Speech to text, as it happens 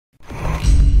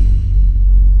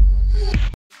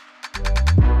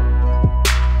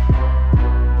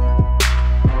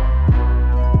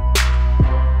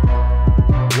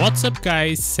What's up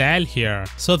guys, Sal here.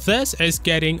 So this is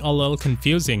getting a little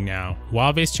confusing now.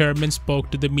 Huawei's chairman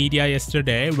spoke to the media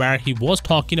yesterday where he was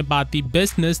talking about the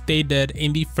business they did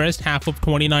in the first half of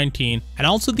 2019 and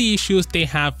also the issues they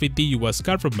have with the US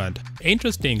government.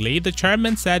 Interestingly, the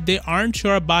chairman said they aren't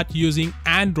sure about using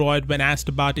Android when asked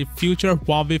about if future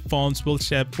Huawei phones will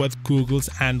ship with Google's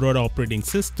Android operating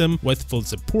system with full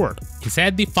support. He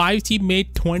said the 5G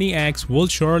Mate 20X will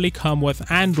surely come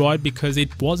with Android because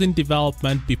it was in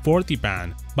development before the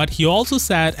ban. But he also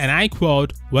said, and I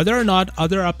quote, "Whether or not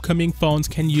other upcoming phones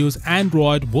can use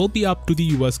Android will be up to the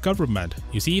US government."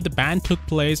 You see, the ban took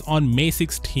place on May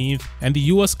 16th and the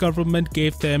US government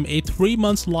gave them a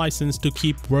 3-month license to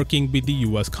keep working with the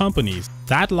US companies.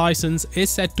 That license is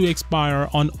set to expire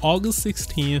on August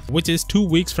 16th, which is 2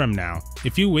 weeks from now. A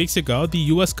few weeks ago,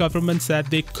 the US government said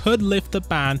they could lift the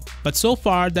ban, but so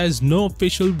far there's no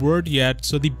official word yet,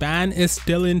 so the ban is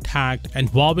still intact and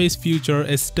Huawei's future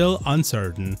is still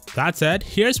uncertain. That said,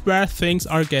 here's where things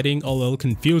are getting a little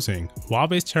confusing.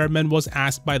 Huawei's chairman was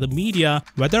asked by the media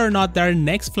whether or not their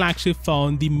next flagship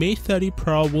phone, the Mate 30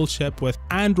 Pro, will ship with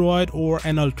Android or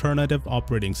an alternative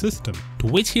operating system. To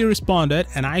which he responded,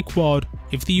 and I quote,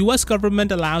 "If the US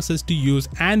government allows us to use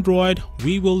Android,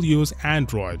 we will use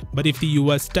Android. But if the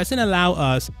US doesn't allow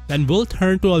us, then we'll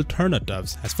turn to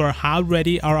alternatives. As for how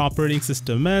ready our operating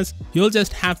system is, you'll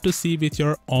just have to see with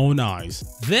your own eyes."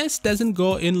 This doesn't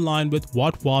go in line with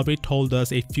what Huawei told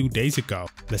us a few days ago.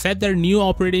 They said their new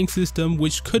operating system,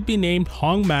 which could be named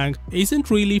Hongmeng,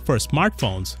 isn't really for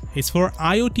smartphones. It's for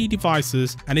IoT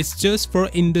devices and it's just for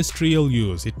industrial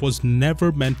use. It was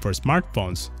never meant for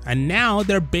smartphones. And now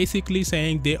they're basically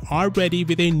saying they are ready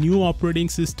with a new operating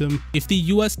system if the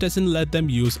US doesn't let them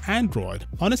use Android.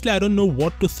 Honestly, I don't know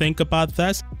what to think about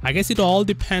this. I guess it all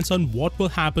depends on what will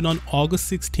happen on August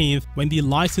 16th when the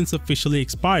license officially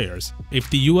expires. If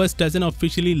the US doesn't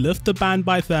officially lift the ban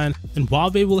by then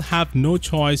Huawei will have no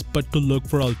choice but to look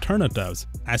for alternatives.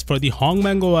 As for the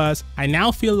Hongmeng OS, I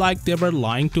now feel like they were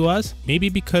lying to us, maybe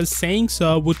because saying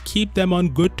so would keep them on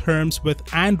good terms with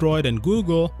Android and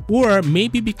Google, or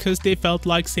maybe because they felt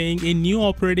like saying a new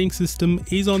operating system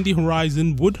is on the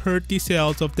horizon would hurt the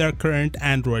sales of their current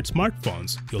Android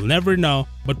smartphones. You'll never know,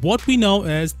 but what we know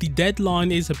is the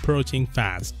deadline is approaching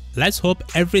fast. Let's hope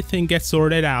everything gets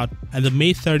sorted out and the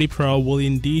Mate 30 Pro will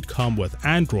indeed come with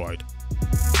Android.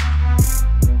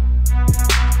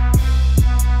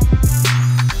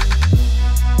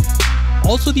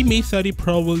 Also, the Mate 30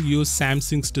 Pro will use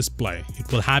Samsung's display. It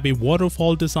will have a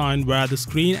waterfall design where the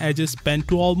screen edges bend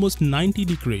to almost 90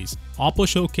 degrees. Oppo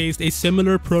showcased a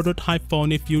similar prototype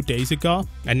phone a few days ago,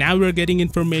 and now we're getting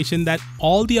information that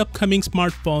all the upcoming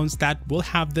smartphones that will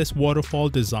have this waterfall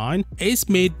design is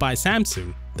made by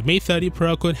Samsung. The Mate 30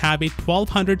 Pro could have a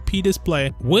 1200p display,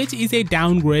 which is a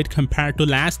downgrade compared to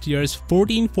last year's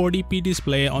 1440p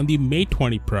display on the Mate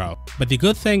 20 Pro. But the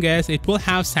good thing is it will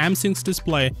have Samsung's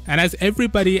display, and as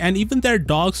everybody and even their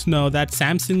dogs know that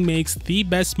Samsung makes the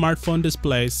best smartphone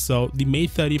displays, so the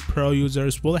Mate 30 Pro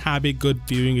users will have a good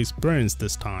viewing experience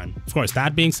this time. Of course,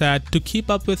 that being said, to keep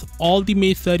up with all the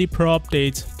Mate 30 Pro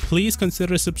updates, please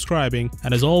consider subscribing,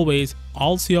 and as always,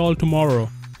 I'll see you all tomorrow.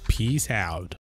 Peace out.